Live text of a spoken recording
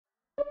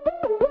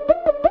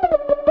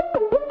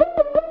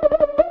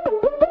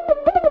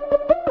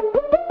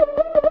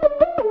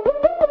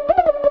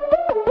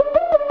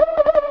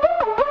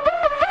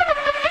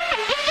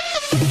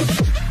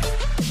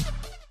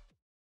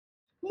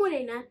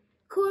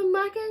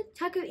Micah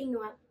taku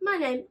ingoa. My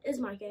name is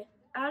Micah.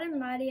 Adam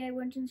Mardia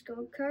Winton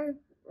School, ko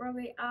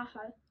Robbie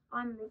Aho.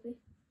 I'm Ruby.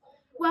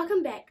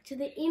 Welcome back to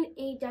the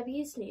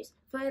NEW's news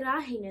for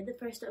Rahina, the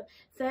first of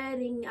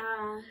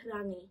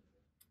Wharengarangi.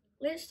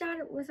 Let's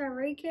start with a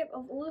recap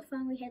of all the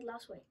fun we had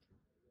last week.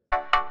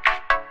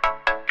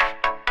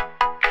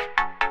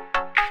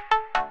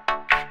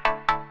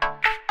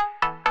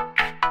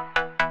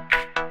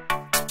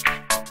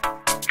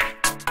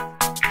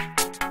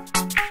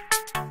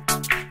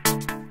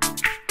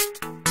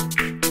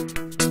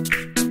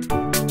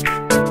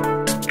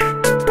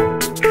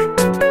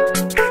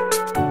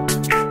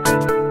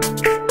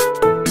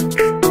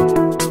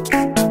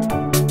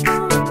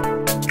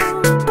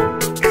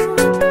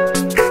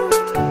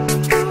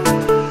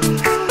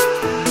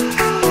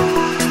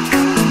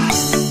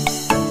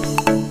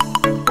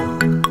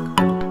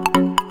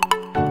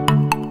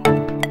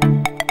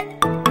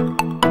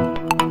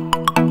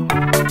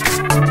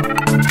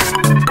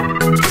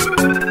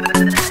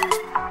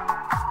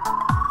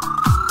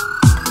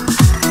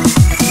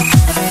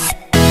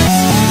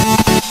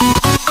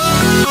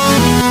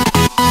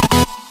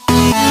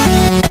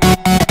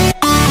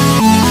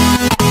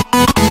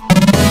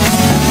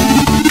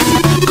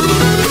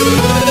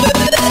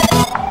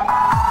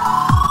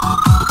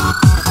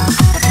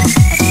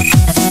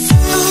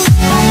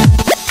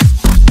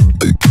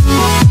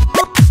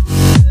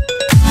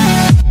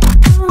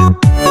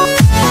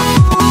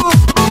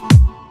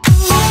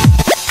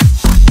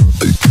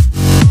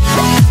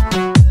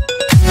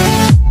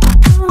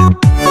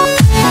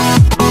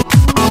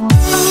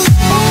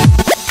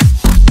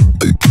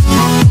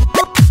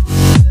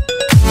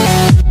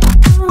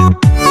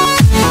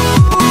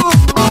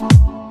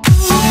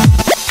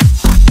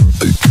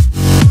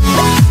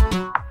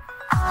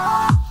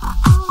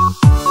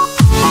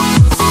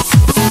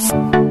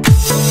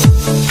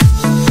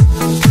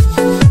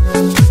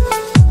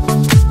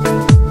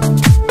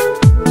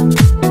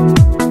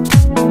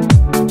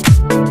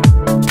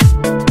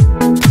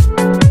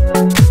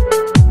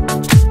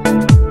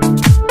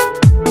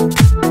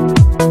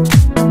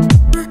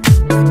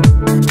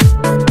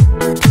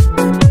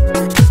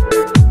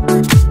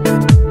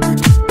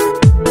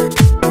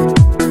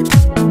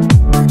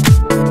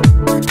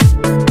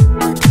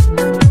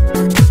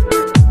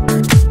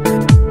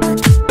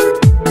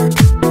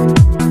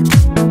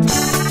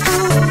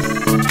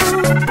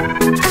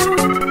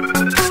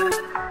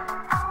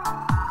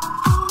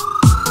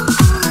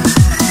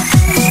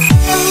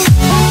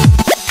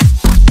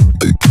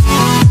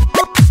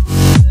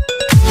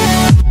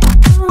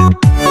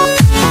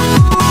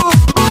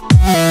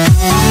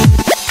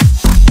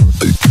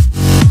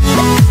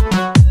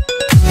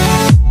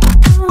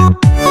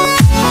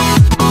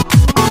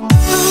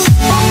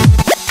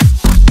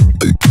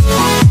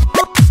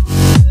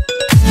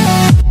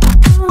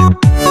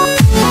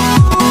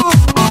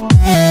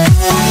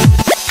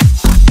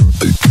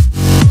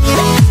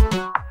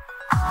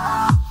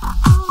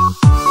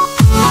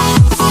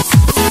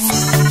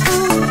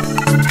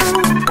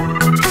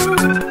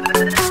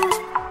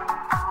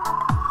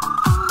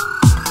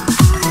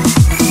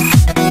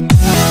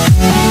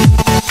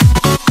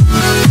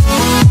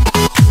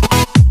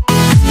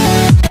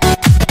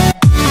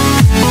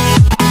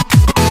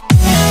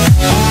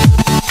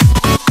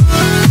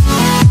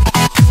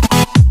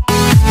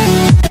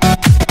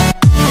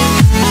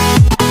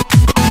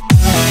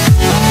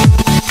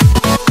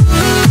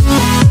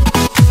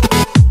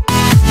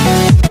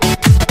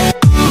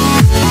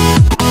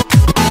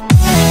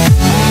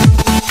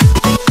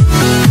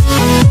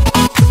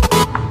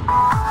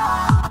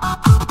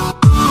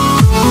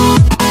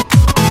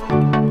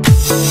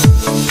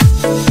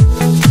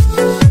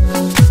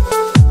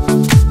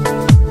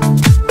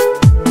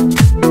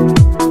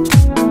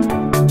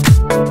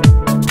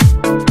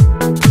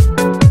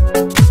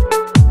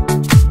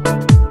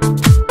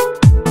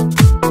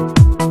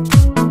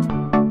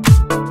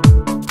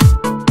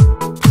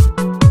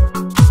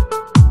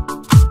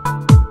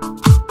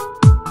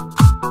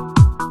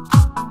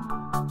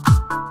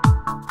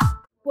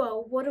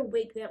 Well, what a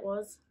week that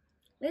was.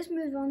 Let's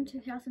move on to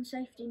health and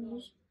safety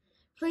news.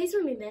 Please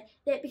remember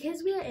that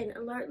because we are in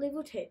alert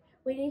level 2,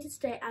 we need to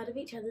stay out of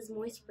each other's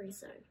moist breath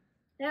zone.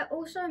 That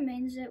also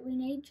means that we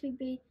need to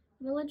be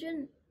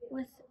vigilant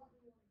with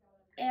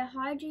our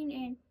hygiene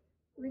and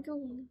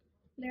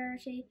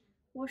regularity,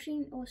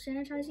 washing or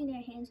sanitizing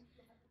our hands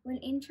when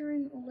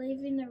entering or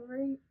leaving the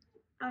room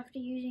after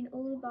using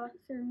all the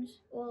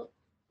bathrooms or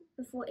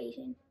before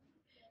eating.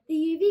 The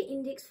UV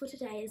index for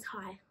today is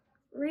high.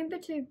 Remember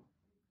to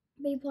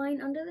be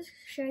playing under the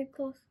shade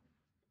cloth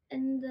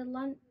in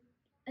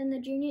the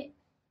junior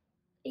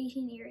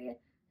eating area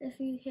if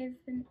you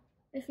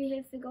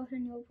have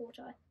forgotten your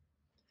portie.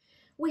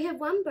 We have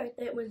one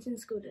birthday at Winton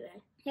School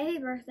today. Happy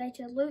birthday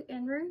to Luke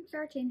in room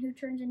 13 who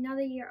turns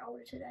another year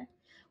older today.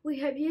 We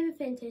hope you have a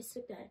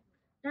fantastic day.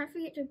 Don't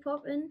forget to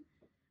pop in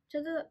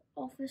to the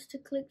office to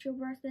collect your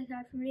birthday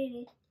card from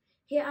Eddie.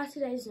 Here are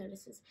today's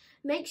notices.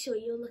 Make sure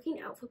you're looking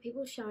out for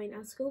people showing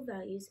our school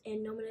values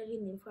and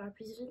nominating them for our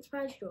President's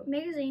Prize draw.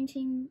 Magazine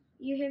team,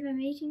 you have a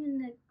meeting in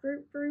the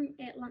group room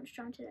at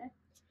lunchtime today.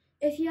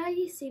 If you are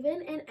Year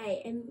 7 and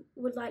 8 and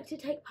would like to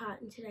take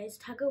part in today's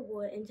Tug of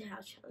War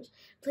Inter-House Challenge,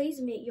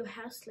 please meet your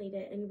house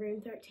leader in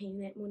room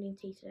 13 at morning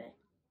tea today.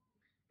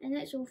 And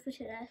that's all for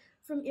today.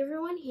 From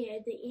everyone here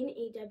at the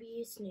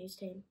NEWS News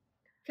team.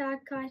 Ka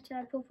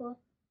kaita popo.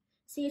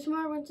 See you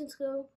tomorrow, Winton School.